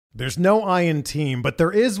There's no I in team, but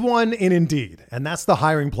there is one in Indeed, and that's the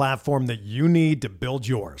hiring platform that you need to build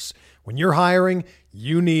yours. When you're hiring,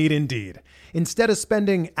 you need Indeed. Instead of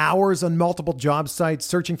spending hours on multiple job sites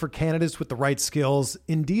searching for candidates with the right skills,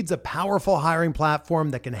 Indeed's a powerful hiring platform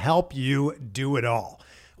that can help you do it all.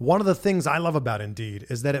 One of the things I love about Indeed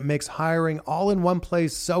is that it makes hiring all in one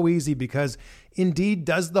place so easy because Indeed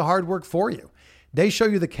does the hard work for you. They show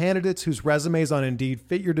you the candidates whose resumes on Indeed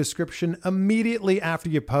fit your description immediately after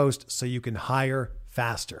you post so you can hire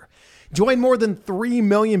faster. Join more than 3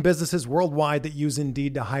 million businesses worldwide that use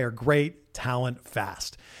Indeed to hire great talent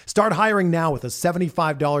fast. Start hiring now with a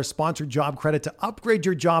 $75 sponsored job credit to upgrade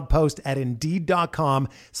your job post at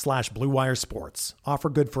Indeed.com/Blue Wire Sports. Offer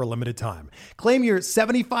good for a limited time. Claim your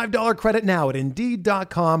 $75 credit now at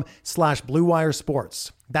Indeed.com/Blue Wire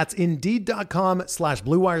Sports. That's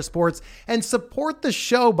Indeed.com/Blue Wire Sports, and support the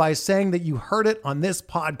show by saying that you heard it on this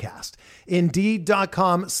podcast.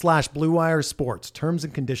 Indeed.com/Blue Wire Sports. Terms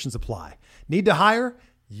and conditions apply. Need to hire?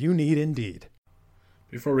 You need Indeed.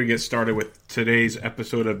 Before we get started with today's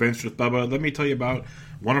episode of Bench with Bubba, let me tell you about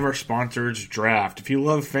one of our sponsors, Draft. If you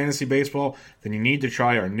love fantasy baseball, then you need to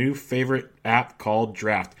try our new favorite app called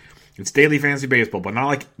Draft. It's daily fantasy baseball, but not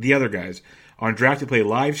like the other guys. On Draft, you play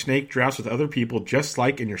live snake drafts with other people, just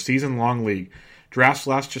like in your season-long league. Drafts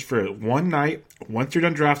last just for one night. Once you're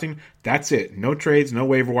done drafting, that's it. No trades, no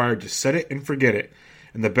waiver wire. Just set it and forget it.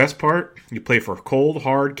 And the best part, you play for cold,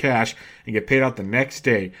 hard cash and get paid out the next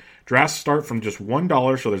day. Drafts start from just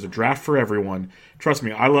 $1, so there's a draft for everyone. Trust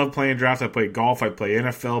me, I love playing drafts. I play golf, I play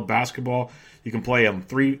NFL, basketball. You can play you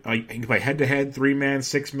can play head-to-head, 3-man,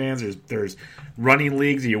 6-man. There's running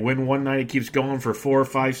leagues. You win one night, it keeps going for 4,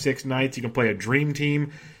 5, 6 nights. You can play a dream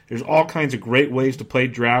team. There's all kinds of great ways to play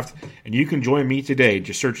draft, and you can join me today.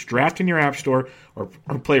 Just search Draft in your app store or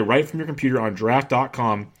play right from your computer on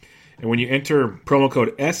draft.com. And when you enter promo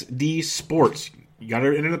code SDSports, you got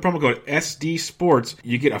to enter the promo code SD Sports.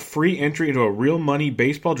 You get a free entry into a real money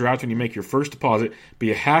baseball draft when you make your first deposit, but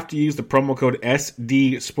you have to use the promo code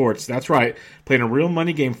SD Sports. That's right, playing a real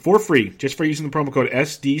money game for free just for using the promo code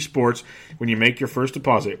SD Sports when you make your first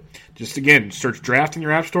deposit. Just again, search Draft in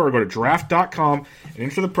your app store or go to draft.com and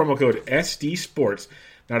enter the promo code SD Sports.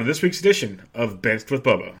 Now to this week's edition of Benched with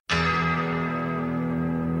Bubba.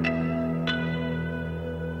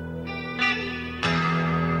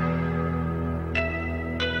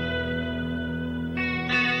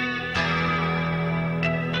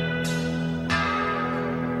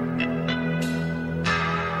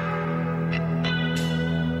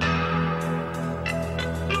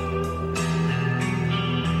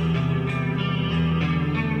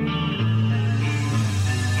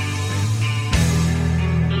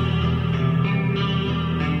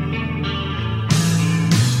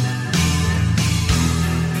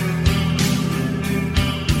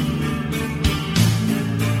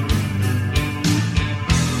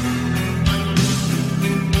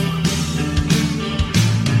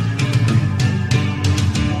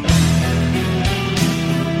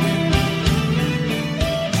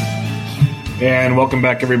 And welcome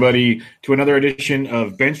back, everybody, to another edition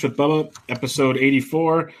of Bench with Bubba, episode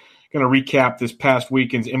 84. Going to recap this past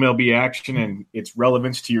weekend's MLB action and its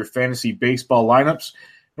relevance to your fantasy baseball lineups.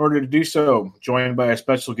 In order to do so, joined by a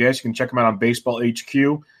special guest, you can check him out on Baseball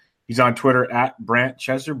HQ. He's on Twitter at Brant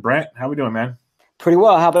Chester. Brant, how we doing, man? Pretty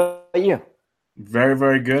well. How about you? Very,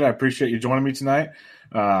 very good. I appreciate you joining me tonight.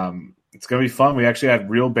 It's going to be fun. We actually had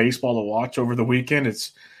real baseball to watch over the weekend.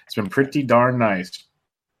 It's been pretty darn nice.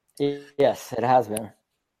 Yes, it has been.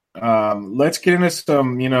 Let's get into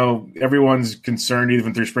some, everyone's concerned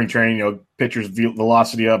even through spring training, pitchers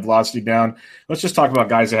velocity up, velocity down. Let's just talk about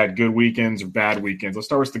guys that had good weekends or bad weekends. Let's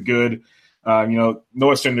start with the good. Noah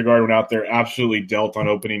Syndergaard went out there, absolutely dealt on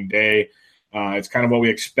opening day. It's kind of what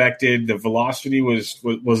we expected. The velocity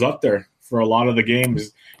was up there for a lot of the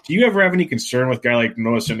games. Do you ever have any concern with a guy like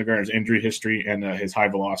Noah Syndergaard's injury history and his high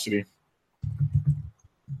velocity?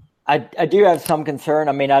 I do have some concern.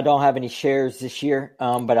 I mean, I don't have any shares this year,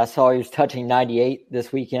 but I saw he was touching 98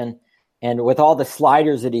 this weekend. And with all the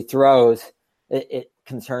sliders that he throws, it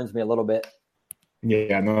concerns me a little bit.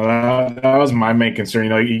 Yeah, no, that was my main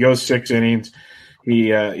concern. He goes 6 innings.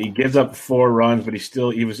 He gives up 4 runs, but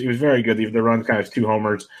he was very good. The run kind of 2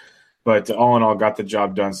 homers, but all in all, got the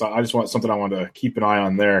job done. So I just want something I want to keep an eye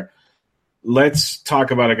on there. Let's talk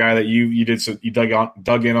about a guy that you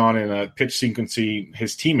dug in on in a pitch sequence.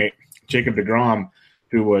 His teammate Jacob deGrom,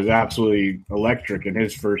 who was absolutely electric in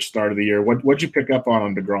his first start of the year. What'd you pick up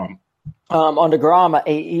on deGrom? On deGrom,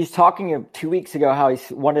 he's talking 2 weeks ago how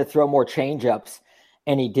he wanted to throw more changeups,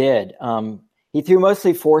 and he did. He threw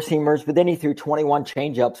mostly 4-seamers, but then he threw 21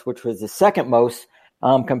 changeups, which was the second most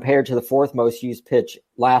compared to the fourth most used pitch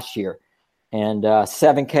last year. And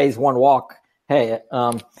 7 Ks, 1 walk. Hey,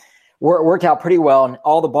 worked out pretty well. And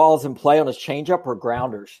all the balls in play on his changeup were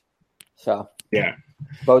grounders. So yeah,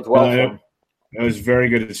 bodes well for him. It was very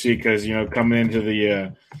good to see because, coming into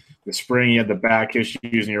the spring, he had the back issues,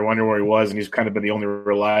 and you're wondering where he was, and he's kind of been the only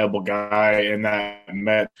reliable guy in that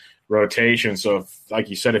Met rotation. So, like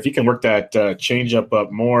you said, if he can work that changeup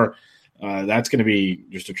up more, that's going to be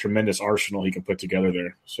just a tremendous arsenal he can put together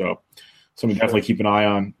there. So, something to definitely keep an eye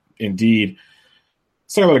on. Indeed.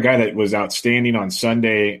 Let's talk about a guy that was outstanding on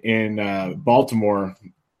Sunday in Baltimore,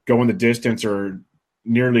 going the distance or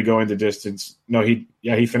nearly going the distance. No, he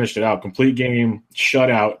finished it out. Complete game,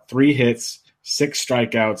 shutout, 3 hits, 6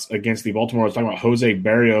 strikeouts against the Baltimore. I was talking about Jose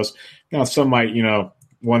Barrios. Now, some might,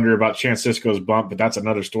 wonder about Chance Sisco's bump, but that's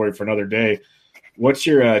another story for another day. What's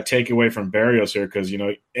your takeaway from Barrios here? Because,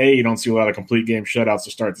 A, you don't see a lot of complete game shutouts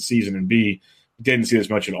to start the season, and B, you didn't see this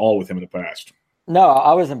much at all with him in the past. No,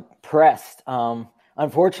 I was impressed.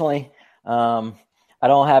 Unfortunately, I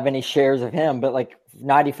don't have any shares of him, but like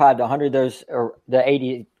 95 to 100, those are the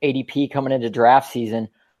 80 ADP coming into draft season.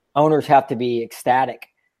 Owners have to be ecstatic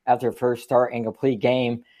after first start and complete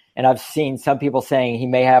game. And I've seen some people saying he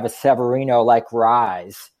may have a Severino-like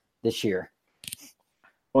rise this year.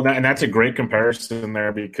 Well, that's a great comparison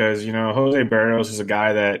there because, Jose Barrios is a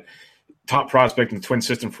guy that top prospect in the Twin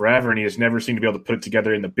system forever, and he has never seemed to be able to put it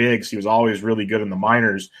together in the bigs. He was always really good in the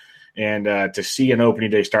minors. And to see an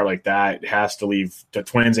opening day start like that has to leave the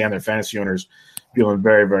Twins and their fantasy owners feeling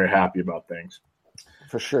very, very happy about things.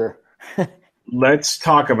 For sure. Let's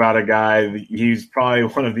talk about a guy. He's probably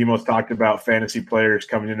one of the most talked about fantasy players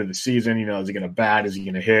coming into the season. Is he going to bat? Is he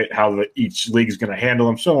going to hit? How each league is going to handle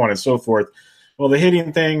him, so on and so forth. Well, the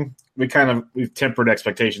hitting thing, we've tempered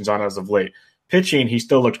expectations on as of late. Pitching, he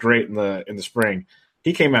still looked great in the spring.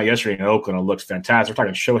 He came out yesterday in Oakland and looks fantastic. We're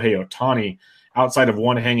talking Shohei Ohtani, outside of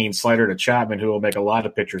one hanging slider to Chapman, who will make a lot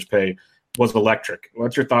of pitchers pay, was electric.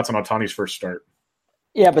 What's your thoughts on Ohtani's first start?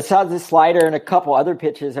 Yeah, besides the slider and a couple other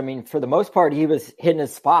pitches, for the most part, he was hitting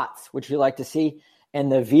his spots, which you like to see.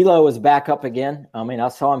 And the velo was back up again. I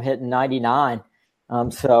saw him hitting 99.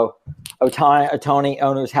 So Ohtani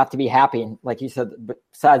owners have to be happy. And like you said,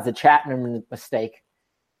 besides the Chapman mistake,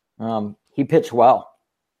 he pitched well.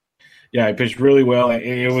 Yeah, he pitched really well.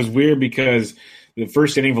 It was weird because the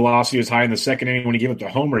first inning velocity was high. In the second inning, when he gave up the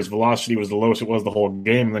homer, his velocity was the lowest it was the whole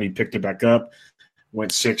game. And then he picked it back up,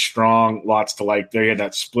 went 6 strong, lots to like there. He had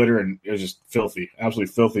that splitter, and it was just filthy,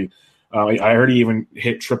 absolutely filthy. I heard he even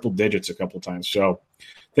hit triple digits a couple of times. So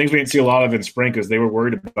things we didn't see a lot of in spring because they were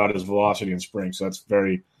worried about his velocity in spring. So that's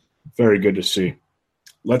very, very good to see.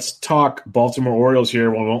 Let's talk Baltimore Orioles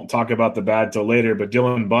here. We won't talk about the bad till later, but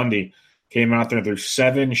Dylan Bundy came out there through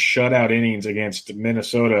 7 shutout innings against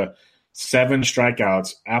Minnesota, 7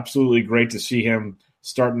 strikeouts. Absolutely great to see him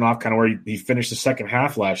starting off kind of where he finished the second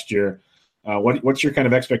half last year. What's your kind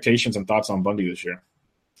of expectations and thoughts on Bundy this year?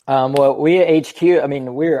 Well, we at HQ,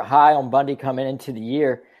 we were high on Bundy coming into the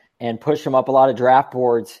year and pushed him up a lot of draft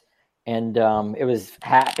boards. And it was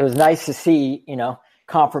nice to see,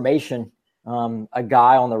 confirmation, a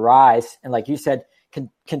guy on the rise. And like you said,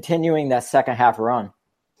 continuing that second half run.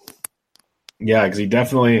 Yeah, because he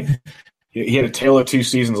definitely he had a tale of 2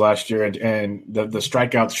 seasons last year, and the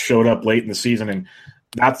strikeouts showed up late in the season, and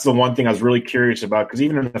that's the one thing I was really curious about because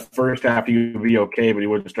even in the first half he would be okay, but he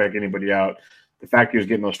wouldn't strike anybody out. The fact he was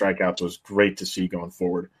getting those strikeouts was great to see going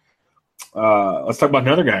forward. Let's talk about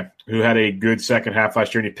another guy who had a good second half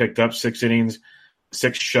last year, and he picked up 6 innings,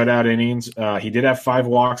 6 shutout innings. He did have 5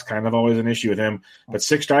 walks, kind of always an issue with him, but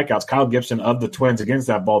 6 strikeouts. Kyle Gibson of the Twins against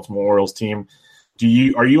that Baltimore Orioles team.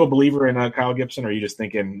 Are you a believer in Kyle Gibson, or are you just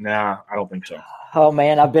thinking, nah, I don't think so? Oh,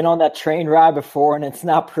 man, I've been on that train ride before, and it's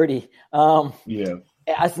not pretty. Yeah.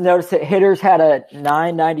 I noticed that hitters had a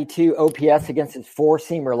 992 OPS against his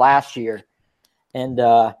 4-seamer last year. And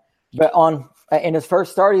but in his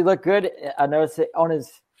first start, he looked good. I noticed that on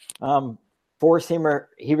his 4-seamer,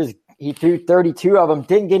 he threw 32 of them,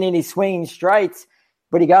 didn't get any swinging strikes,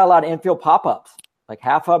 but he got a lot of infield pop-ups. Like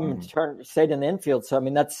half of them stayed in the infield. So,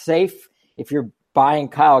 that's safe if you're buying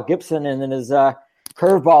Kyle Gibson, and then his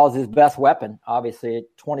curveball is his best weapon, obviously at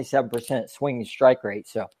 27% swinging strike rate.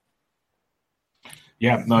 So,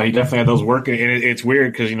 yeah, no, he definitely had those working. And it's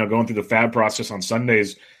weird because, going through the fab process on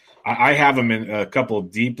Sundays, I have him in a couple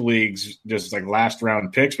of deep leagues, just like last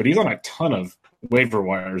round picks, but he's on a ton of waiver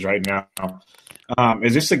wires right now.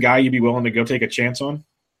 Is this a guy you'd be willing to go take a chance on?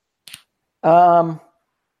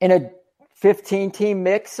 In a 15-team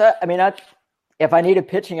mix, if I needed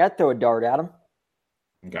pitching, I'd throw a dart at him.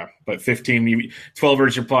 Okay, but 15,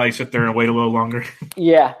 12ers, you'll probably sit there and wait a little longer.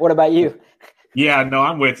 Yeah. What about you? Yeah, no,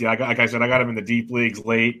 I'm with you. Like I said, I got him in the deep leagues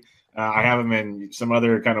late. I have him in some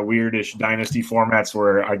other kind of weirdish dynasty formats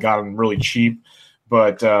where I got him really cheap.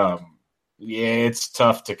 But yeah, it's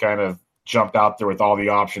tough to kind of jump out there with all the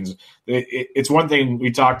options. It's one thing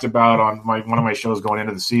we talked about on one of my shows going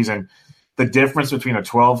into the season. The difference between a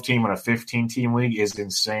 12-team and a 15-team league is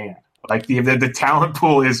insane. Like the talent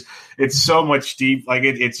pool it's so much deep. Like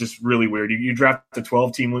it's just really weird. You draft a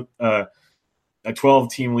 12-team a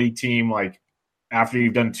 12-team league team like after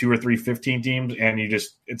you've done 2 or 3 15 teams, and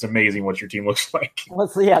it's amazing what your team looks like.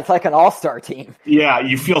 Yeah, it's like an all-star team. Yeah,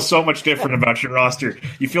 you feel so much different about your roster.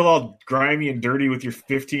 You feel all grimy and dirty with your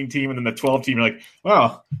 15 team, and then the 12 team, you're like,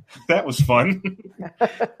 wow, that was fun.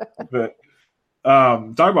 But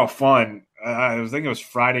talk about fun. I was thinking it was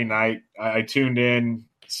Friday night. I tuned in.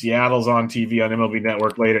 Seattle's on TV on MLB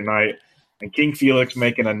Network late at night, and King Felix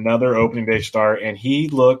making another opening day start, and he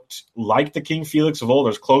looked like the King Felix of old,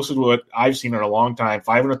 as close to what I've seen in a long time.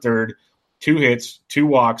 5 1/3, 2 hits, 2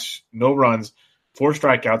 walks, no runs, 4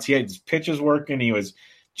 strikeouts. He had his pitches working. He was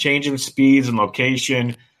changing speeds and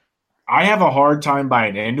location. I have a hard time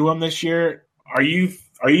buying into him this year. Are you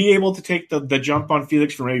able to take the jump on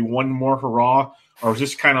Felix for maybe one more hurrah, or is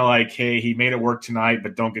this kind of like, hey, he made it work tonight,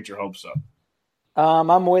 but don't get your hopes up?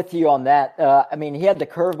 I'm with you on that. I mean, he had the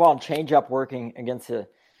curveball and changeup working against the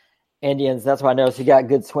Indians. That's why I noticed he got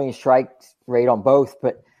good swing strike rate on both.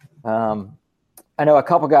 But I know a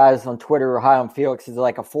couple guys on Twitter are high on Felix. He's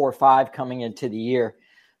like a 4 or 5 coming into the year.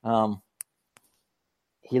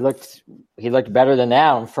 He looked better than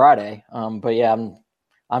that on Friday. But yeah,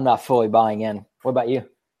 I'm not fully buying in. What about you?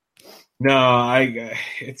 No,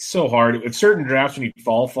 it's so hard. With certain drafts, when you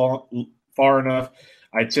fall far enough,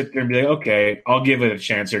 I'd sit there and be like, okay, I'll give it a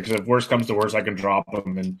chance here because if worst comes to worst, I can drop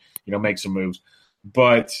him and make some moves.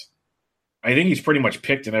 But I think he's pretty much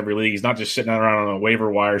picked in every league. He's not just sitting around on a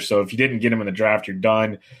waiver wire. So if you didn't get him in the draft, you're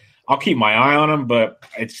done. I'll keep my eye on him, but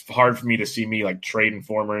it's hard for me to see me like trading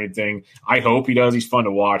for him or anything. I hope he does. He's fun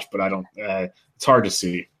to watch, but I don't. It's hard to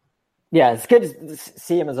see. Yeah, it's good to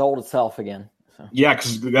see him his old self again. So. Yeah,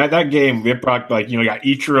 because that game, it brought you got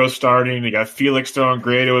Ichiro starting, you got Felix throwing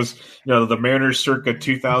great. It was the Mariners circa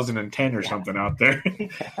 2010 or something out there.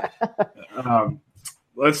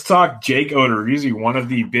 Let's talk Jake Odorizzi, one of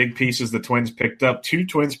the big pieces the Twins picked up. 2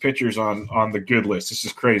 Twins pitchers on the good list. This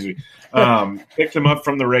is crazy. Picked him up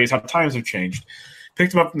from the Rays. How times have changed.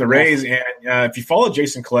 Picked him up from the Rays, and if you follow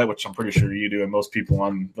Jason Collette, which I'm pretty sure you do, and most people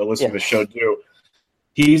on the listen to the show do.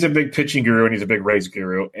 He's a big pitching guru, and he's a big Rays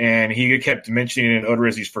guru. And he kept mentioning in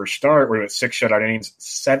Odorizzi's first start where he went 6 shutout innings,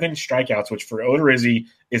 7 strikeouts, which for Odorizzi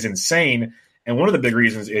is insane. And one of the big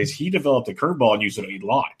reasons is he developed a curveball and used it a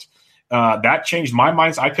lot. That changed my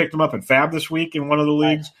mind. I picked him up in Fab this week in one of the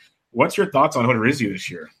leagues. What's your thoughts on Odorizzi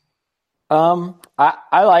this year?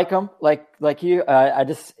 I like him. Like you, I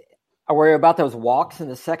worry about those walks in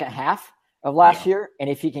the second half of last year. And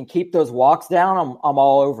if he can keep those walks down, I'm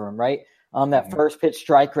all over him, right? That first pitch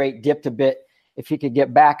strike rate dipped a bit. If he could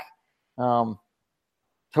get back to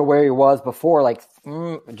where he was before, like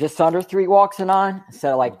just under 3 walks a 9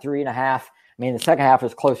 instead of like 3.5. I mean, the second half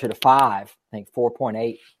was closer to 5, I think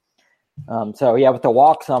 4.8. So yeah, with the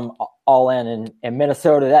walks, I'm all in. And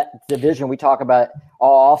Minnesota, that division we talk about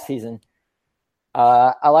all off season.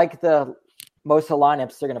 I like most of the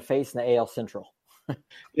lineups they're going to face in the AL Central.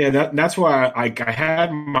 Yeah, that's why I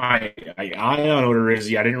had my eye on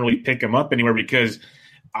Odorizzi. I didn't really pick him up anywhere because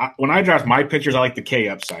when I draft my pitchers, I like the K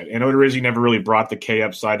upside. And Odorizzi never really brought the K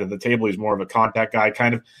upside to the table. He's more of a contact guy.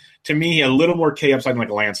 Kind of, to me, he had a little more K upside than like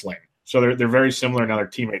Lance Lane. So they're very similar and other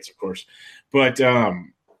teammates, of course. But,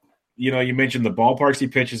 you mentioned the ballparks he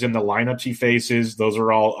pitches in, the lineups he faces. Those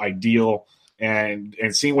are all ideal. And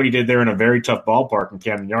seeing what he did there in a very tough ballpark in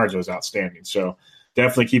Camden Yards was outstanding. So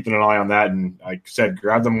definitely keeping an eye on that. And like I said,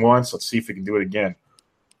 grab them once. Let's see if we can do it again.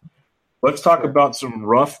 Let's talk about some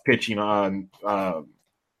rough pitching on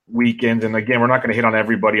weekend. And again, we're not going to hit on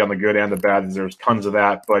everybody on the good and the bad. There's tons of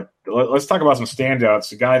that. But let's talk about some standouts.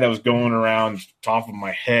 The guy that was going around top of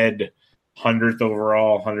my head, 100th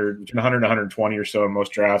overall, between 100 and 120 or so in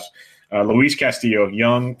most drafts. Luis Castillo,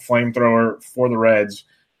 young flamethrower for the Reds.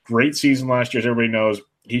 Great season last year, as everybody knows.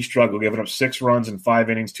 He struggled, giving up 6 runs in 5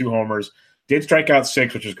 innings, 2 homers. Did strike out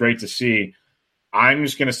 6, which was great to see. I'm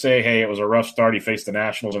just going to say, hey, it was a rough start. He faced the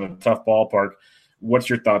Nationals in a tough ballpark. What's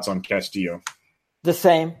your thoughts on Castillo? The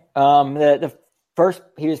same. The first,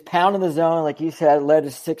 he was pounding the zone, like you said, led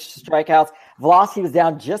to 6 strikeouts. Velocity was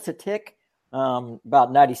down just a tick,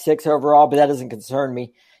 about 96 overall, but that doesn't concern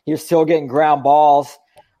me. He was still getting ground balls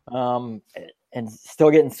and still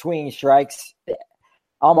getting swinging strikes.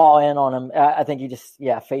 I'm all in on him. I think he just,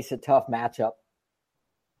 faced a tough matchup.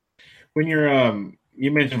 When you're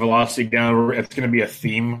you mentioned velocity down, it's going to be a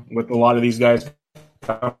theme with a lot of these guys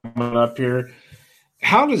coming up here.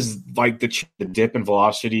 How does like the dip in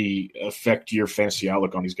velocity affect your fantasy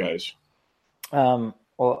outlook on these guys?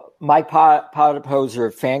 Well, Mike Potaposer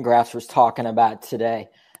of Fangraphs was talking about today,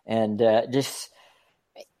 and just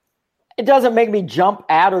it doesn't make me jump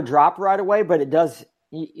at or drop right away, but it does.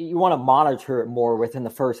 You want to monitor it more within the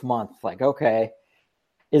first month. Like, okay,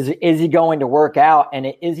 is he going to work out, and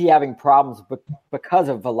is he having problems because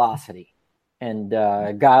of velocity? And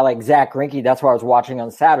a guy like Zach Greinke, that's what I was watching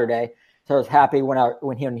on Saturday. So I was happy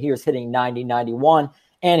when he was hitting 90, 91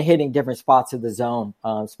 and hitting different spots of the zone,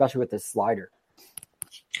 especially with the slider.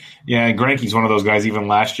 Yeah, and Greinke's one of those guys. Even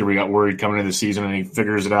last year, we got worried coming into the season, and he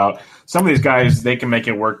figures it out. Some of these guys, they can make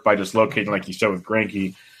it work by just locating, like you said with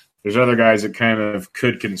Greinke. There's other guys that kind of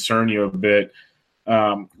could concern you a bit.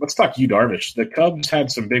 Let's talk Yu Darvish. The Cubs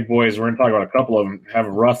had some big boys. We're going to talk about a couple of them have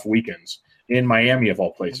rough weekends in Miami, of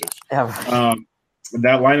all places.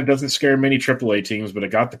 That lineup doesn't scare many AAA teams, but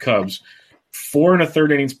it got the Cubs. 4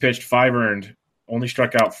 1/3 innings pitched, 5 earned, only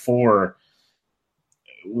struck out 4.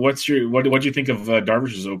 What do you think of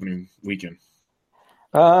Darvish's opening weekend?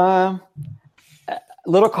 A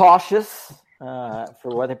little cautious for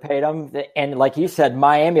what they paid him, and like you said,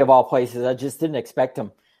 Miami of all places, I just didn't expect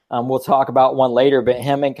him. We'll talk about one later, but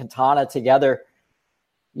him and Quintana together,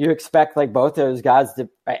 you expect like both those guys to.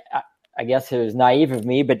 I guess it was naive of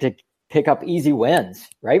me, but to pick up easy wins,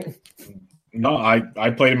 right? No, I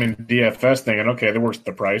played him in DFS thinking, okay, they're worth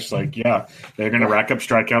the price. Like, yeah, they're going to rack up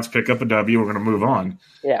strikeouts, pick up a W. We're going to move on.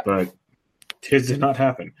 Yeah. But it did not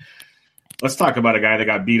happen. Let's talk about a guy that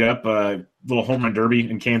got beat up, a little home run derby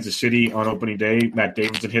in Kansas City on opening day. Matt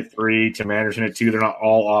Davidson hit 3, Tim Anderson hit 2. They're not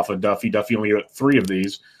all off of Duffy. Duffy only hit 3 of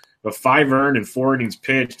these. But 5 earned and 4 innings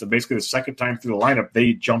pitched. Basically, the second time through the lineup,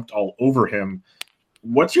 they jumped all over him.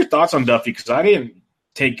 What's your thoughts on Duffy? Because I didn't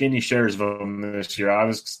take any shares of him this year. I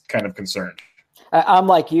was kind of concerned. I'm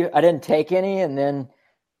like you. I didn't take any, and then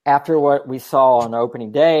after what we saw on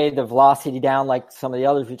opening day, the velocity down like some of the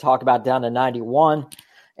others we talked about down to 91,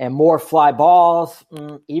 and more fly balls,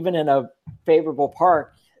 even in a favorable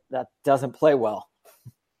park, that doesn't play well.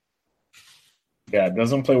 Yeah, it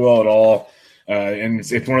doesn't play well at all. And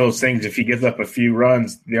it's one of those things, if he gives up a few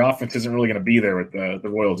runs, the offense isn't really going to be there with the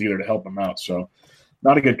Royals either to help him out. So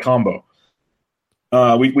not a good combo.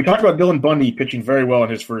 We talked about Dylan Bundy pitching very well in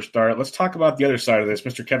his first start. Let's talk about the other side of this,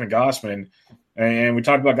 Mr. Kevin Gausman. And we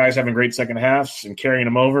talked about guys having great second halves and carrying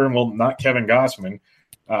them over. Well, not Kevin Gausman.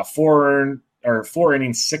 4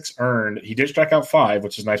 innings, 6 earned. He did strike out 5,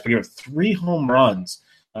 which is nice, but he had 3 home runs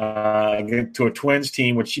to a Twins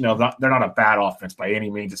team, which, they're not a bad offense by any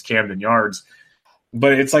means. It's Camden Yards.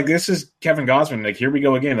 But it's like, this is Kevin Gausman. Like, here we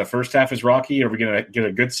go again. The first half is rocky. Are we going to get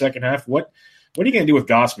a good second half? What are you going to do with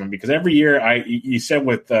Gausman? Because every year, you said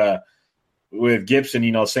with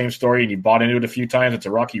Gibson, same story, and you bought into it a few times. It's a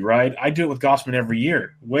rocky ride. I do it with Gausman every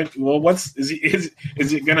year.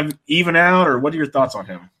 Is it going to even out, or what are your thoughts on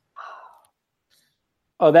him?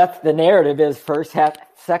 Oh, that's the narrative is first half,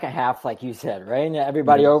 second half, like you said, right? And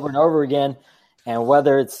everybody over and over again, and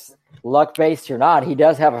whether it's luck based or not, he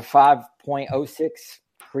does have a 5.06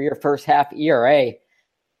 career first half ERA,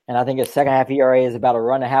 and I think his second half ERA is about a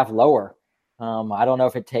run and a half lower. I don't know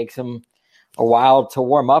if it takes him a while to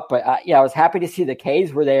warm up, but I was happy to see the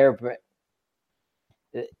K's were there, but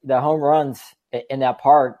the home runs in that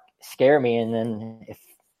park scare me. And then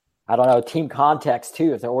team context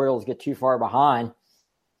too, if the Orioles get too far behind,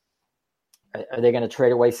 are they going to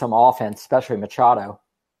trade away some offense, especially Machado?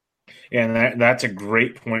 Yeah, and that's a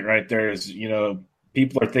great point right there is,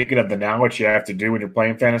 people are thinking of what you have to do when you're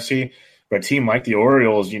playing fantasy, but a team like the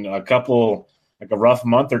Orioles, a rough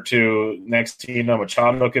month or two, next thing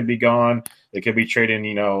Machado could be gone. They could be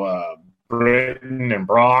trading, Britton and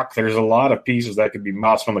Brock. There's a lot of pieces that could be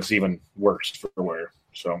looks even worse for wear.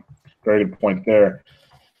 So, very good point there.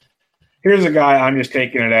 Here's a guy I'm just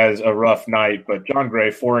taking it as a rough night, but John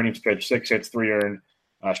Gray, 4 innings pitched, 6 hits, 3 earned,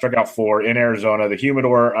 struck out 4 in Arizona. The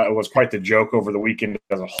humidor was quite the joke over the weekend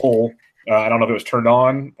as a whole. I don't know if it was turned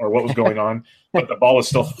on or what was going on, but the ball was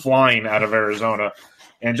still flying out of Arizona.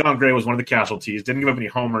 And John Gray was one of the casualties. Didn't give up any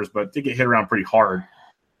homers, but did get hit around pretty hard.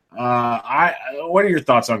 What are your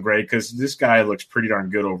thoughts on Gray? Because this guy looks pretty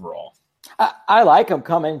darn good overall. I like him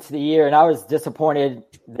coming into the year, and I was disappointed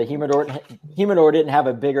the humidor didn't have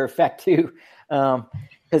a bigger effect too,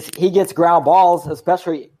 because he gets ground balls,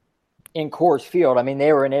 especially in Coors Field. I mean,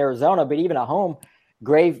 they were in Arizona, but even at home,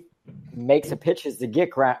 Gray makes the pitches to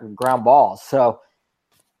get ground balls. So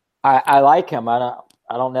I like him. I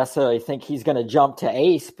don't necessarily think he's going to jump to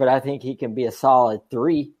ace, but I think he can be a solid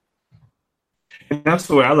 3. And that's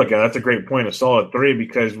the way I look at it. That's a great point, a solid 3,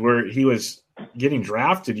 because where he was getting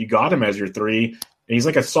drafted, you got him as your 3, and he's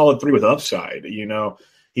like a solid 3 with upside.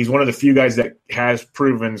 He's one of the few guys that has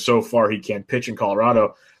proven so far he can pitch in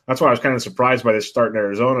Colorado. That's why I was kind of surprised by this start in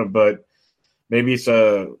Arizona, but maybe it's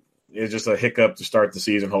just a hiccup to start the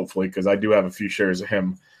season, hopefully, because I do have a few shares of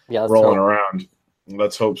him rolling around.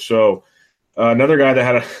 Let's hope so. Another guy that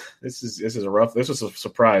had this was a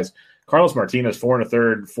surprise. Carlos Martinez, 4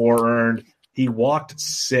 1/3, 4 earned. He walked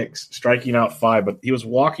 6, striking out 5, but he was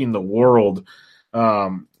walking the world.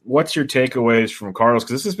 What's your takeaways from Carlos?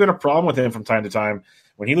 Because this has been a problem with him from time to time.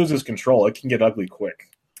 When he loses control, it can get ugly quick.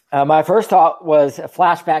 My first thought was a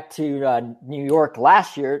flashback to New York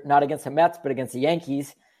last year, not against the Mets, but against the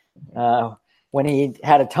Yankees, when he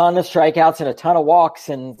had a ton of strikeouts and a ton of walks,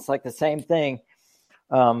 and it's like the same thing.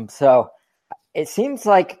 So it seems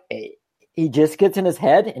like he just gets in his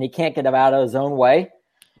head, and he can't get him out of his own way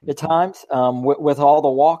at times with all the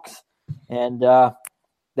walks. And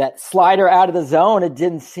that slider out of the zone, it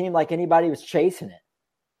didn't seem like anybody was chasing it.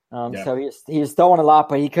 So he was throwing a lot,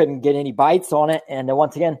 but he couldn't get any bites on it. And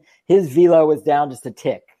once again, his velo was down just a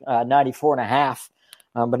tick, 94.5,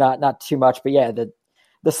 but not too much. But yeah,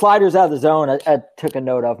 the sliders out of the zone, I took a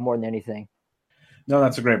note of more than anything. No,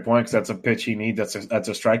 that's a great point, because that's a pitch he needs. That's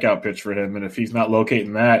a strikeout pitch for him. And if he's not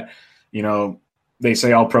locating that, they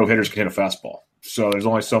say all pro hitters can hit a fastball. So there's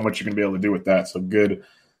only so much you can be able to do with that. So good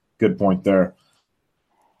point there.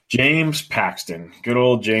 James Paxton, good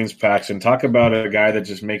old James Paxton. Talk about a guy that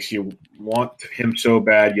just makes you want him so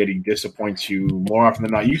bad, yet he disappoints you more often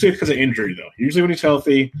than not. Usually it's because of injury, though. Usually when he's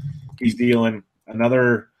healthy, he's dealing.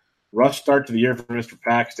 Another rough start to the year for Mr.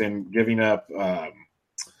 Paxton, giving up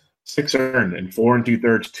 6 earned and 4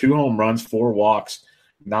 2/3, 2 home runs, 4 walks.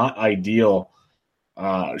 Not ideal.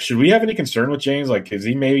 Should we have any concern with James? Like, is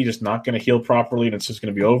he maybe just not going to heal properly and it's just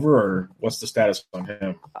going to be over, or what's the status on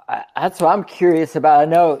him? That's what I'm curious about. I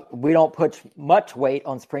know we don't put much weight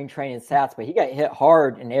on spring training stats, but he got hit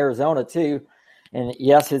hard in Arizona too. And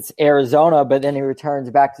yes, it's Arizona, but then he returns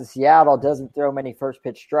back to Seattle, doesn't throw many first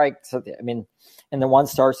pitch strikes. So, in the 1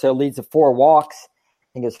 start, so leads to 4 walks. I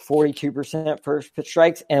think it's 42% first pitch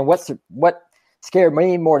strikes. And what scared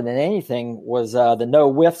me more than anything was the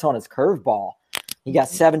no whiffs on his curveball. He got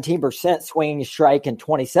 17% swinging strike in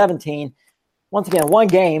 2017. Once again, 1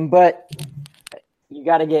 game, but you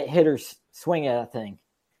got to get hitters swinging at that thing.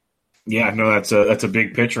 Yeah, no, that's a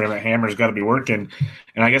big picture, and that hammer's got to be working.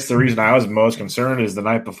 And I guess the reason I was most concerned is the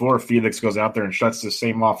night before, Felix goes out there and shuts the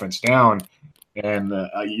same offense down, and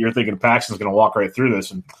you're thinking Paxton's going to walk right through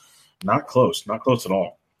this, and not close at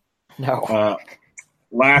all. No.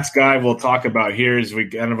 Last guy we'll talk about here is, we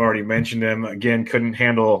kind of already mentioned him. Again, couldn't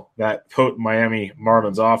handle that potent Miami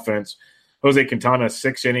Marlins offense. Jose Quintana,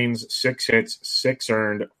 6 innings, 6 hits, 6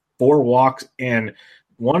 earned, 4 walks, and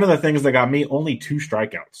one of the things that got me, only 2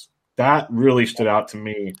 strikeouts. That really stood out to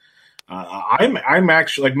me. I'm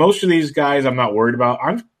actually, like most of these guys, I'm not worried about.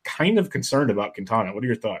 I'm kind of concerned about Quintana. What are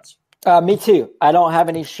your thoughts? Me too. I don't have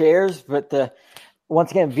any shares, but once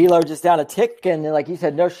again, velo just down a tick, and like you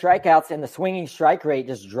said, no strikeouts, and the swinging strike rate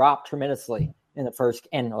just dropped tremendously in the first.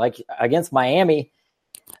 And like against Miami,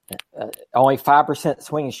 only 5%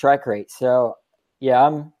 swinging strike rate. So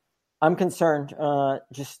yeah, I'm concerned.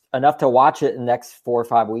 Just enough to watch it in the next 4 or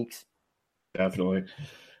 5 weeks. Definitely.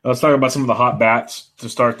 Let's talk about some of the hot bats to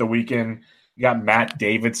start the weekend. You got Matt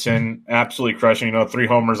Davidson absolutely crushing. 3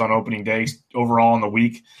 homers on opening day overall in the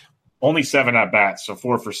week. Only 7 at bats, so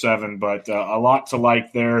 4 for 7, but a lot to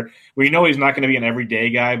like there. We know he's not going to be an everyday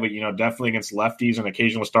guy, but definitely against lefties and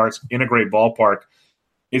occasional starts in a great ballpark.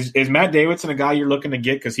 Is Matt Davidson a guy you're looking to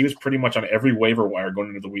get? Because he was pretty much on every waiver wire going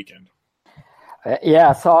into the weekend. Yeah,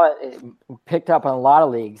 I saw it picked up in a lot of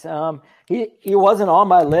leagues. He wasn't on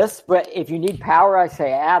my list, but if you need power, I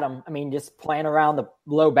say add him. I mean, just playing around the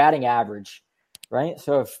low batting average, right?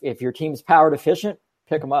 So if your team's power deficient,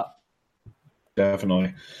 pick him up.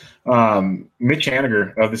 Definitely. Mitch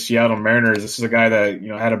Haniger of the Seattle Mariners. This is a guy that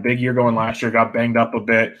had a big year going last year, got banged up a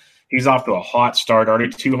bit. He's off to a hot start. Already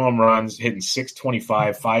 2 home runs, hitting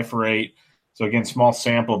 .625, 5 for 8. So again, small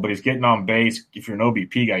sample, but he's getting on base. If you're an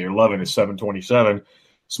OBP guy, you're loving his .727.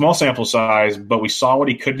 Small sample size, but we saw what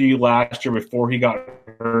he could do last year before he got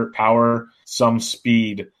hurt. Power, some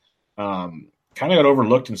speed. Kind of got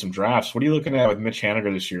overlooked in some drafts. What are you looking at with Mitch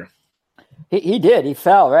Haniger this year? He did. He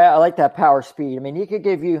fell, right? I like that power speed. I mean, he could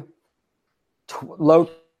give you low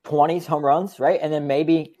 20s home runs, right? And then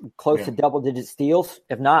maybe close to double-digit steals,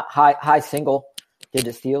 if not high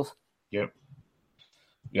single-digit steals. Yep.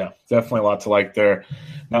 Yeah, definitely a lot to like there.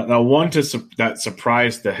 Now one that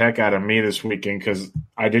surprised the heck out of me this weekend because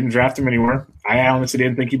I didn't draft him anywhere. I honestly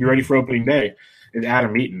didn't think he'd be ready for opening day. Is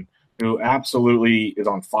Adam Eaton, who absolutely is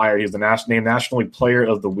on fire. He's the named National League Player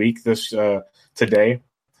of the Week today,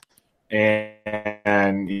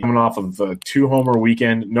 and coming off of a 2-homer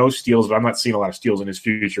weekend, no steals, but I'm not seeing a lot of steals in his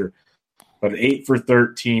future. But 8 for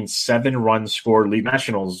 13, 7 runs scored, lead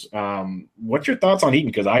Nationals. What's your thoughts on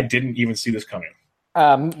Eaton? Because I didn't even see this coming.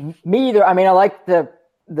 Me either. I mean, I like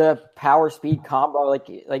the power speed combo, like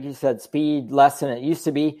you said, speed less than it used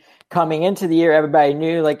to be. Coming into the year, everybody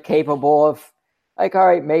knew capable of all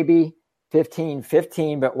right, maybe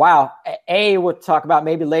 15, but wow. We'll talk about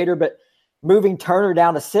maybe later, but moving Turner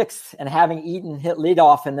down to 6th and having Eaton hit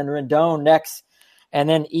leadoff and then Rendon next, and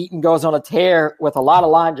then Eaton goes on a tear with a lot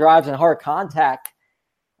of line drives and hard contact.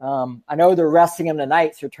 I know they're resting him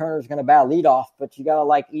tonight, so Turner's going to bat leadoff, but you got to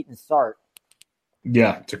like Eaton's start.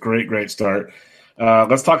 Yeah, it's a great start.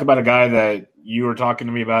 Let's talk about a guy that you were talking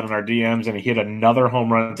to me about in our DMs, and he hit another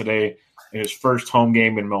home run today in his first home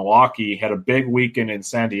game in Milwaukee. Had a big weekend in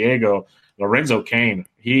San Diego. Lorenzo Cain.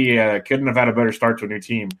 He couldn't have had a better start to a new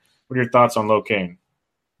team. What are your thoughts on Lo Cain?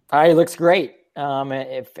 He looks great.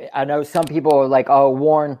 If I know some people are like,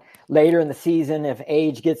 warn later in the season if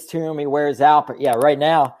age gets to him, he wears out. But yeah, right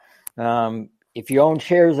now, if you own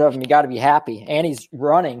shares of him, you got to be happy. And he's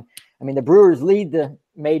running. I mean, the Brewers lead the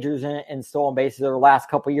majors in stolen bases over the last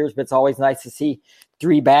couple of years, but it's always nice to see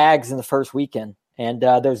 3 bags in the first weekend and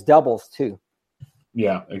those doubles too.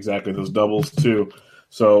 Yeah, exactly. Those doubles too.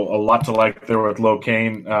 So a lot to like there with Lo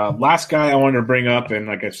Cain. Last guy I wanted to bring up, and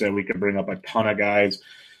like I said, we could bring up a ton of guys,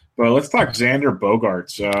 but let's talk Xander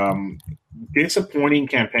Bogaerts. Disappointing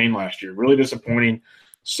campaign last year, really disappointing.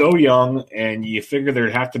 So young, and you figure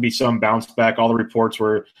there'd have to be some bounce back. All the reports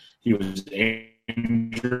were he was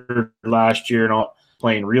injured last year and all,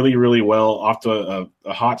 playing really, really well, off to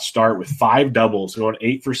a hot start with 5 doubles, going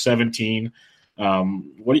 8 for 17.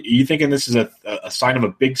 What are you thinking? This is a sign of a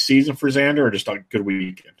big season for Xander, or just a good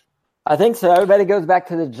weekend? I think so. Everybody goes back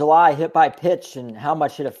to the July hit by pitch and how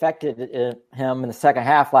much it affected him in the second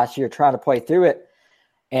half last year, trying to play through it.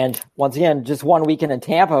 And once again, just one weekend in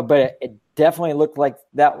Tampa, but it definitely looked like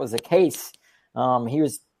that was the case. He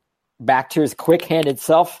was back to his quick-handed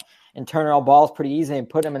self and turning all balls pretty easy and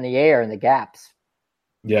putting them in the air in the gaps.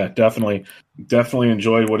 Yeah, definitely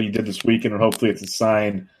enjoyed what he did this weekend, and hopefully it's a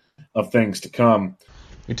sign of things to come.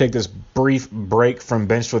 We take this brief break from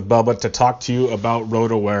Benched with Bubba to talk to you about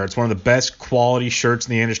RotoWear. It's one of the best quality shirts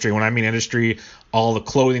in the industry. When I mean industry, all the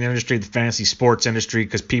clothing industry, the fantasy sports industry,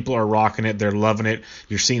 because people are rocking it. They're loving it.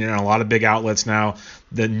 You're seeing it in a lot of big outlets now.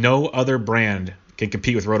 No other brand can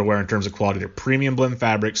compete with RotoWear in terms of quality. They're premium blend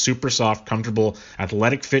fabric, super soft, comfortable,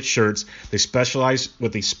 athletic fit shirts. They specialize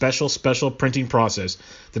with a special printing process.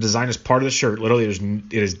 The design is part of the shirt. Literally,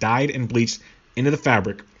 it is dyed and bleached into the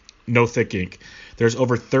fabric. No thick ink. There's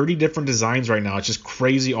over 30 different designs right now. It's just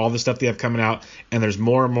crazy, all the stuff they have coming out, and there's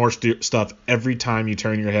more and more stuff every time you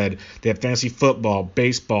turn your head. They have fantasy football,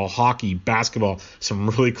 baseball, hockey, basketball,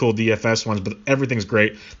 some really cool DFS ones, but everything's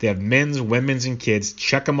great. They have men's, women's, and kids.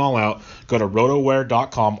 Check them all out. Go to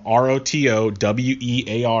rotowear.com,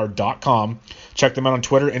 ROTOWEAR.com. Check them out on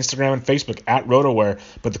Twitter, Instagram, and Facebook at RotoWear.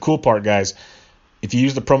 But the cool part, guys, if you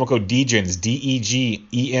use the promo code DEGENS,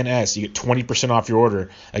 DEGENS, you get 20% off your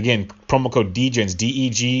order. Again, promo code DEGENS,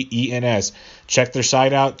 DEGENS. Check their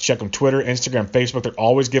site out. Check them Twitter, Instagram, Facebook. They're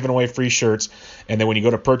always giving away free shirts. And then when you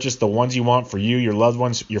go to purchase the ones you want for you, your loved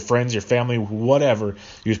ones, your friends, your family, whatever,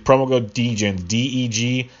 use promo code DEGENS,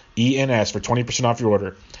 DEGENS for 20% off your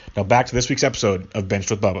order. Now back to this week's episode of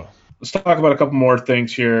Benched with Bubba. Let's talk about a couple more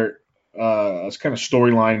things here. It's kind of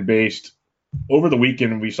storyline based. Over the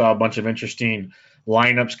weekend, we saw a bunch of interesting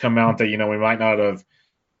lineups come out that, we might not have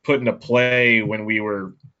put into play when we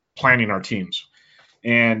were planning our teams.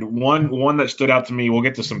 And one that stood out to me, we'll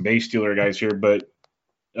get to some base stealer guys here, but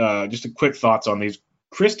just a quick thoughts on these.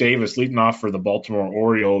 Chris Davis leading off for the Baltimore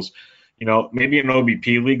Orioles. Maybe in an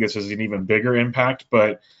OBP league, this is an even bigger impact,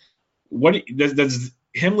 but what does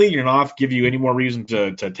him leading off give you any more reason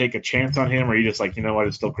to take a chance on him, or are you just like,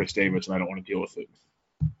 it's still Chris Davis and I don't want to deal with it?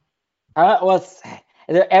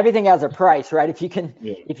 Everything has a price, right? If you're an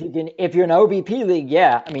OBP league,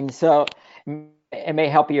 yeah. I mean, so it may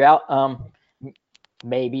help you out.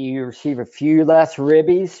 Maybe you receive a few less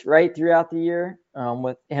ribbies, right, throughout the year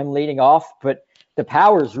with him leading off, but the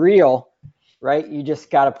power is real, right? You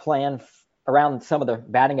just got to plan around some of the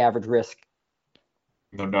batting average risk.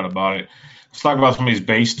 No doubt about it. Let's talk about some of these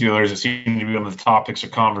base stealers that seem to be on the topics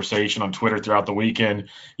of conversation on Twitter throughout the weekend.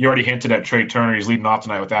 You already hinted at Trey Turner. He's leading off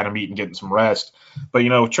tonight with Adam Eaton getting some rest. But,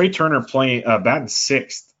 Trey Turner playing batting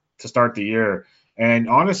sixth to start the year. And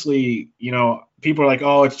honestly, people are like,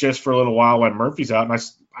 oh, it's just for a little while when Murphy's out. And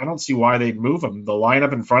I don't see why they'd move him. The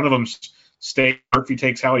lineup in front of him stay. Murphy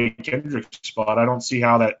takes Howie Kendrick's spot. I don't see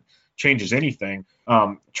how that changes anything.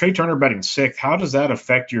 Trey Turner batting sixth, how does that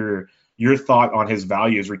affect your thought on his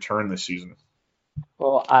value as return this season?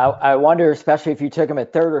 Well, I wonder, especially if you took him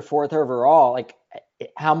at third or fourth overall, like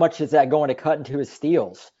how much is that going to cut into his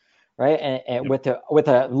steals, right? And with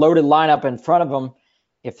a loaded lineup in front of him,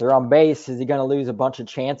 if they're on base, is he going to lose a bunch of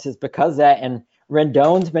chances because of that? And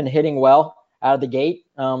Rendon's been hitting well out of the gate,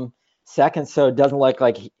 second, so it doesn't look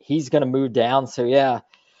like he's going to move down. So yeah,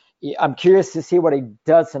 I'm curious to see what he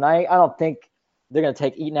does tonight. I don't think they're going to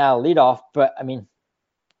take Eaton out of leadoff, but I mean,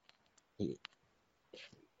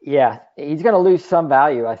 yeah, he's going to lose some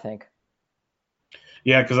value, I think.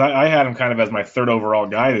 Yeah, because I had him kind of as my third overall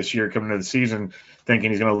guy this year coming into the season, thinking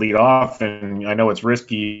he's going to lead off. And I know it's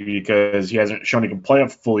risky because he hasn't shown he can play a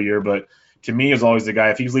full year. But to me, is always the guy,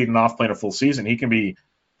 if he's leading off playing a full season, he can be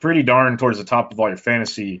pretty darn towards the top of all your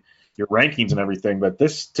fantasy, your rankings and everything. But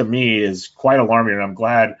this, to me, is quite alarming. And I'm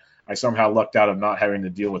glad I somehow lucked out of not having to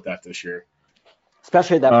deal with that this year.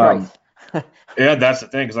 Especially at that price. Yeah, that's the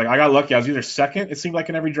thing. Because I got lucky. I was either second, it seemed like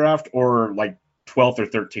in every draft, or 12th or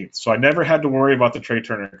 13th. So I never had to worry about the Trey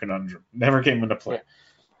Turner conundrum. Never came into play.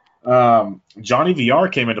 Johnny VR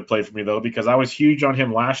came into play for me, though, because I was huge on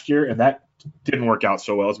him last year, and that didn't work out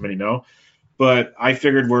so well, as many know. But I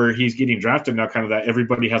figured where he's getting drafted now, kind of that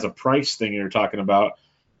everybody has a price thing you're talking about,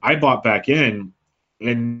 I bought back in,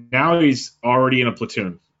 and now he's already in a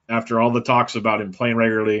platoon. After all the talks about him playing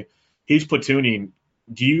regularly, he's platooning.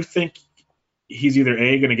 Do you think he's either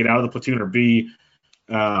A, going to get out of the platoon, or B,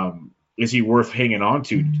 is he worth hanging on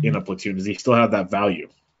to in a platoon? Does he still have that value?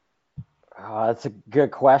 That's a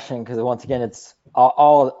good question because, once again, it's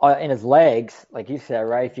all in his legs, like you said,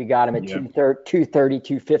 right? If you got him at 230,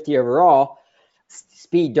 250 overall,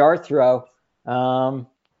 speed dart throw, and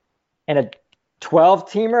a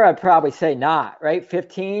 12-teamer, I'd probably say not, right?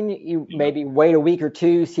 15, you maybe wait a week or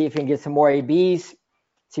two, see if you can get some more ABs,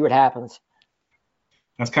 see what happens.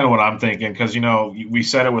 That's kind of what I'm thinking because, we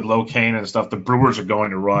said it with Locaine and stuff. The Brewers are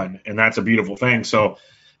going to run, and that's a beautiful thing. So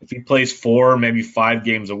if he plays 4, maybe 5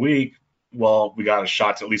 games a week, well, we got a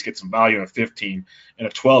shot to at least get some value in a 15. And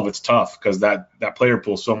a 12, it's tough because that player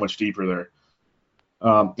pool is so much deeper there.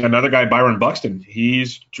 Another guy, Byron Buxton,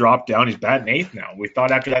 he's dropped down. He's batting 8th now. We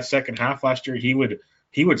thought after that second half last year he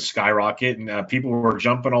would skyrocket, and people were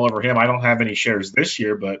jumping all over him. I don't have any shares this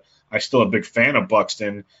year, but I'm still a big fan of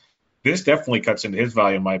Buxton. This definitely cuts into his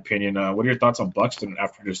value, in my opinion. What are your thoughts on Buxton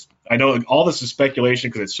after just – I know all this is speculation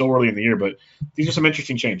because it's so early in the year, but these are some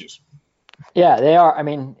interesting changes. Yeah, they are. I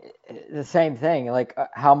mean, the same thing. Like,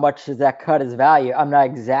 how much does that cut his value? I'm not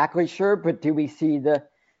exactly sure, but do we see the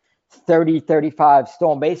 30, 35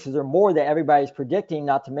 stolen bases or more that everybody's predicting,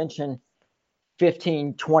 not to mention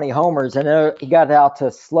 15, 20 homers? I know he got out to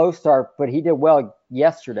a slow start, but he did well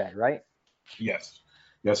yesterday, right? Yes,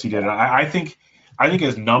 he did. I think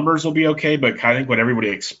his numbers will be okay, but I think what everybody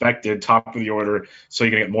expected, top of the order, so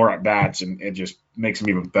you're going to get more at bats, and it just makes him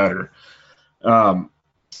even better.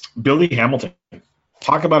 Billy Hamilton.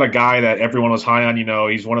 Talk about a guy that everyone was high on.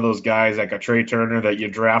 He's one of those guys like a Trey Turner that you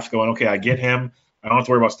draft going, okay, I get him. I don't have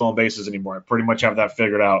to worry about stolen bases anymore. I pretty much have that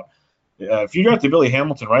figured out. If you got the Billy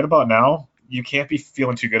Hamilton right about now, you can't be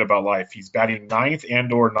feeling too good about life. He's batting 9th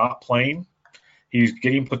and or not playing. He's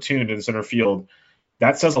getting platooned in center field.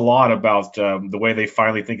 That says a lot about the way they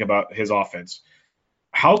finally think about his offense.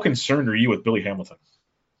 How concerned are you with Billy Hamilton?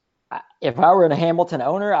 If I were a Hamilton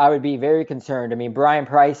owner, I would be very concerned. I mean, Brian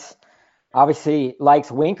Price obviously likes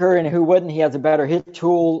Winker, and who wouldn't? He has a better hit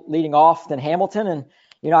tool leading off than Hamilton, and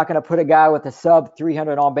you're not going to put a guy with a sub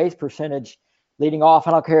 300 on base percentage leading off.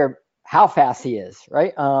 I don't care how fast he is,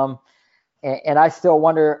 right? And I still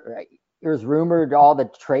wonder, there's rumored all the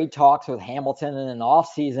trade talks with Hamilton in an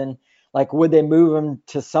offseason. Like, would they move him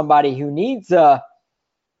to somebody who needs a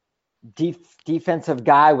defensive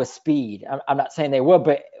guy with speed? I'm not saying they would,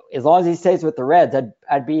 but as long as he stays with the Reds,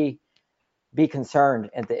 I'd be concerned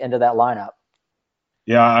at the end of that lineup.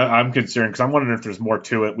 Yeah, I'm concerned because I'm wondering if there's more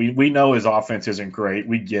to it. We know his offense isn't great.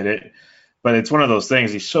 We get it. But it's one of those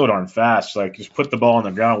things. He's so darn fast. Like, just put the ball on the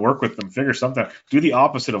ground, work with them, figure something. Do the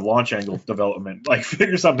opposite of launch angle development. Like,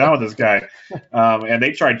 figure something out with this guy. And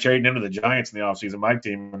they tried trading him to the Giants in the offseason, my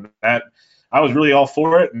team. And that, I was really all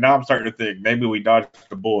for it. And now I'm starting to think maybe we dodged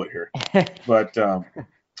the bullet here. But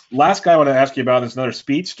Last guy I want to ask you about is another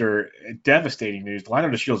speedster. Devastating news.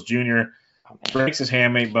 Lionel Shields Jr. breaks his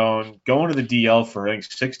hamate bone, going to the DL for I think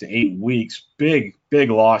 6 to 8 weeks. Big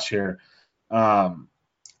loss here.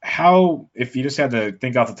 How, if you just had to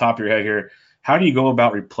think off the top of your head here, how do you go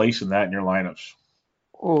about replacing that in your lineups?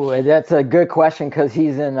 Oh, that's a good question because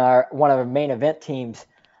he's in one of our main event teams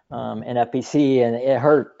in FBC, and it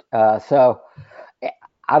hurt. So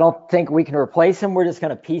I don't think we can replace him. We're just going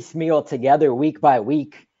to piecemeal together week by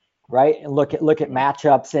week, right? And look at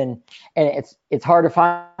matchups, and it's hard to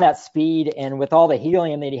find that speed. And with all the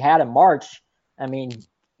helium that he had in March, I mean,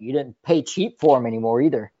 you didn't pay cheap for him anymore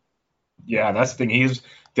either. Yeah, that's the thing. He's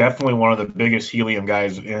definitely one of the biggest helium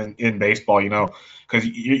guys in baseball, because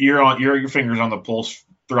your fingers on the pulse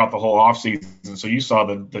throughout the whole offseason. So you saw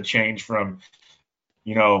the change from,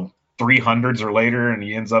 300s or later, and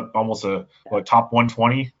he ends up almost top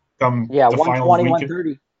 120 come the finals 120, weekend.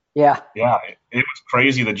 130. Yeah. Yeah, it was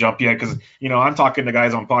crazy the jump. Yeah, because I'm talking to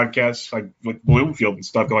guys on podcasts like with Bloomfield and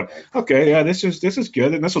stuff, going, okay, yeah, this is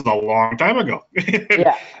good, and this was a long time ago.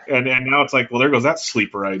 Yeah. and now it's like, well, there goes that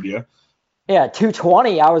sleeper idea. Yeah,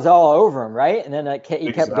 220, I was all over him, right? And then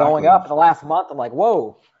he kept going up in the last month. I'm like,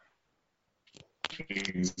 whoa.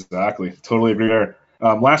 Exactly. Totally agree there.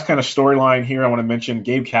 Last kind of storyline here I want to mention,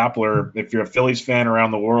 Gabe Kapler. If you're a Phillies fan around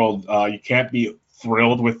the world, you can't be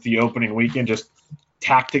thrilled with the opening weekend, just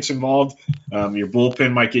tactics involved. Your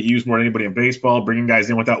bullpen might get used more than anybody in baseball, bringing guys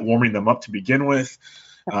in without warming them up to begin with.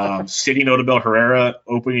 Sitting Odubel Herrera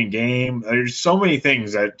opening game. There's so many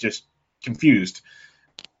things that just confused.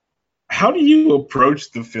 How do you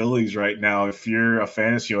approach the Phillies right now if you're a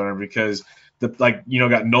fantasy owner? Because got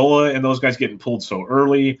Nola and those guys getting pulled so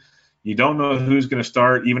early. You don't know who's going to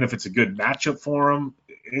start, even if it's a good matchup for them.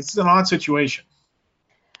 It's an odd situation.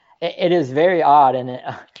 It is very odd, and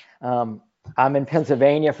I'm in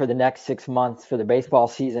Pennsylvania for the next 6 months for the baseball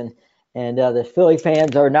season, and the Philly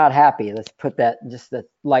fans are not happy. Let's put that just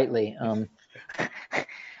lightly.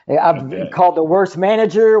 I've called the worst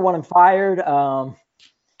manager, want him fired.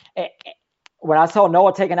 When I saw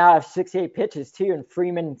Noah taken out of 68 pitches too, and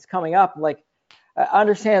Freeman's coming up, I'm like, I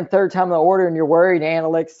understand third time in the order, and you're worried.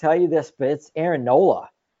 Analytics tell you this, but it's Aaron Nola.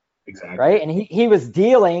 Exactly. Right? And he was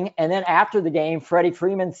dealing, and then after the game, Freddie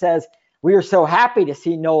Freeman says, we were so happy to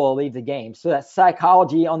see Nola leave the game. So that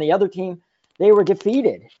psychology on the other team, they were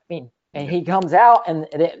defeated. He comes out, and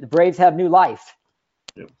the Braves have new life.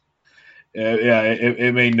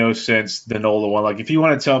 It made no sense, the Nola one. Like, if you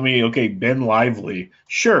want to tell me, okay, Ben Lively,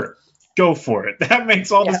 sure, go for it. That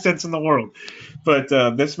makes all the sense in the world. But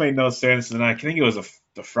this made no sense. And I think it was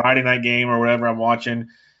the Friday night game or whatever I'm watching,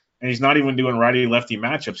 and he's not even doing righty-lefty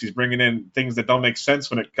matchups. He's bringing in things that don't make sense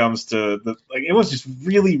when it comes to it was just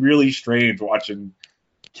really, really strange watching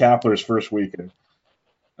Kapler's first weekend.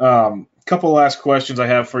 Couple last questions I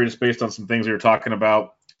have for you, just based on some things we were talking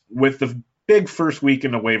about. With the big first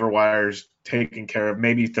weekend of waiver wires taken care of,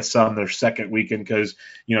 maybe to some their second weekend because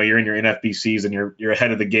you're in your NFBCs and you're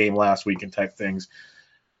ahead of the game last weekend type things.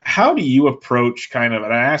 How do you approach and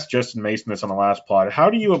I asked Justin Mason this on the last pod, how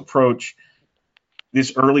do you approach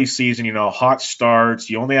this early season, hot starts,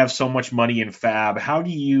 you only have so much money in fab. How do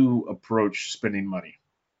you approach spending money?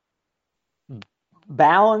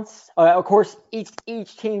 Balance. Of course,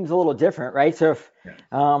 each team's a little different, right? So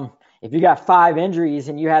if you got 5 injuries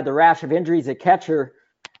and you had the rash of injuries at catcher,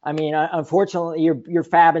 unfortunately, you're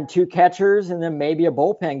fabbing 2 catchers and then maybe a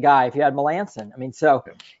bullpen guy if you had Melanson.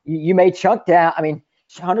 You may chunk down.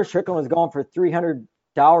 Hunter Strickland was going for $300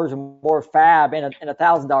 or more fab in a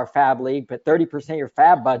 $1,000 fab league, but 30% of your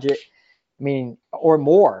fab budget, or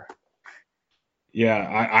more. Yeah,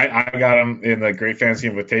 I got him in the Great Fantasy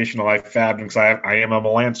Invitational. I fabbed him because I am a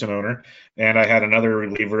Melanson owner, and I had another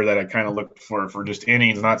reliever that I kind of looked for just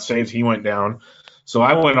innings, not saves. He went down. So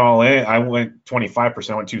I went all in. I went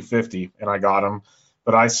 25%, I went 250, and I got him.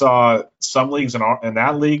 But I saw some leagues in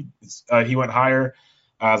that league, he went higher.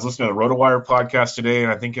 I was listening to the RotoWire podcast today,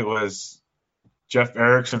 and I think it was Jeff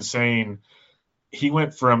Erickson saying he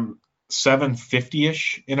went from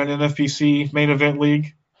 750-ish in an NFBC main event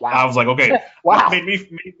league. Wow. I was like, okay, wow. That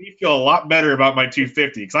made me feel a lot better about my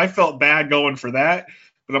 250 because I felt bad going for that,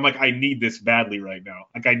 but I'm like, I need this badly right now.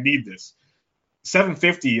 Like, I need this.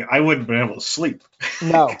 750, I wouldn't have been able to sleep.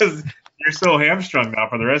 No. Because you're so hamstrung now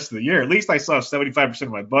for the rest of the year. At least I saw 75% of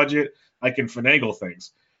my budget. I can finagle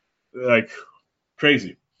things. Like,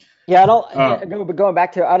 crazy. Yeah, going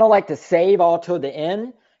back to, I don't like to save all till the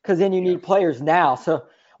end because then you need players now. So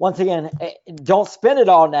once again, don't spend it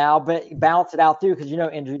all now, but balance it out through because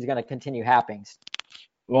injuries are going to continue happening.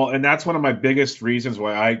 Well, and that's one of my biggest reasons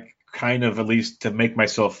why I kind of, at least to make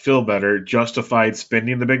myself feel better, justified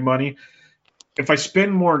spending the big money. if I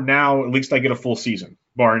spend more now, at least I get a full season,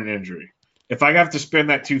 barring an injury. If I have to spend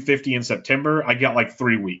that $250 in September, I get like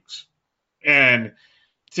 3 weeks. And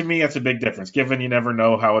to me, that's a big difference, given you never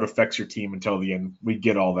know how it affects your team until the end. We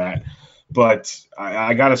get all that. But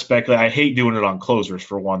I got to speculate. I hate doing it on closers,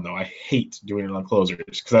 for one, though. I hate doing it on closers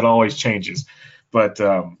because that always changes. But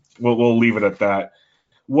we'll leave it at that.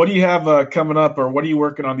 What do you have coming up, or what are you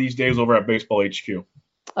working on these days over at Baseball HQ?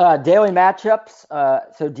 Daily matchups,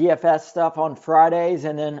 so DFS stuff on Fridays,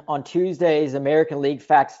 and then on Tuesdays, American League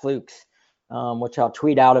Facts Flukes, which I'll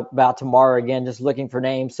tweet out about tomorrow again, just looking for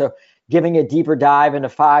names. So giving a deeper dive into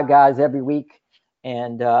 5 guys every week,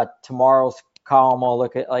 and tomorrow's column I'll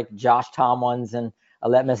look at like Josh Tomlins and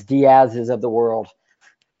Aletmus Diaz's of the world.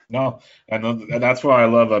 No, and that's why I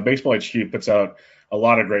love Baseball HQ puts out a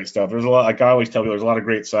lot of great stuff. There's a lot, like I always tell you, there's a lot of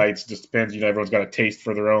great sites. It just depends, everyone's got a taste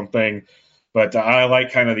for their own thing. But I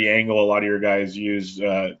like kind of the angle a lot of your guys use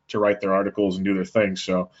to write their articles and do their thing.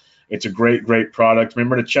 So it's a great, great product.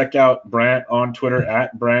 Remember to check out Brant on Twitter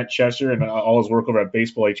at Brant Chesser and all his work over at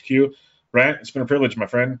Baseball HQ. Brant, it's been a privilege, my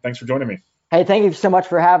friend. Thanks for joining me. Hey, thank you so much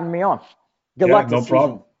for having me on. Good luck this no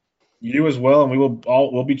problem. Season. You as well, and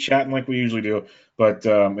we'll be chatting like we usually do. But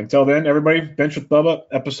until then, everybody, Bench with Bubba,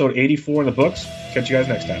 episode 84 in the books. Catch you guys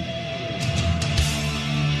next time.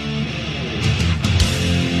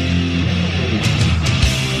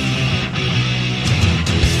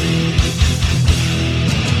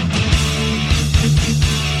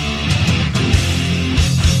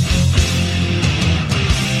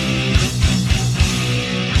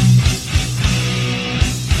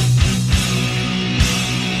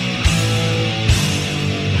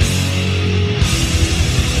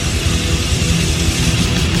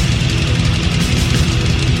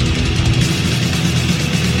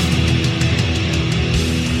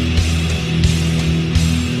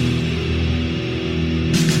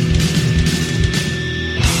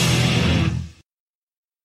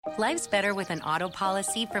 Life's better with an auto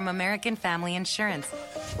policy from American Family Insurance.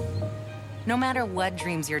 No matter what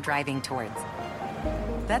dreams you're driving towards.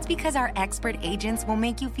 That's because our expert agents will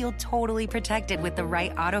make you feel totally protected with the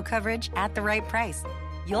right auto coverage at the right price.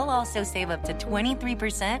 You'll also save up to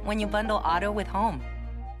 23% when you bundle auto with home.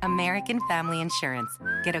 American Family Insurance.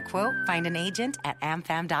 Get a quote, find an agent at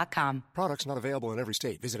amfam.com. Products not available in every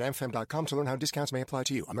state. Visit amfam.com to learn how discounts may apply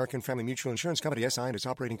to you. American Family Mutual Insurance Company, SI and its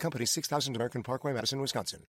operating company, 6000 American Parkway, Madison, Wisconsin.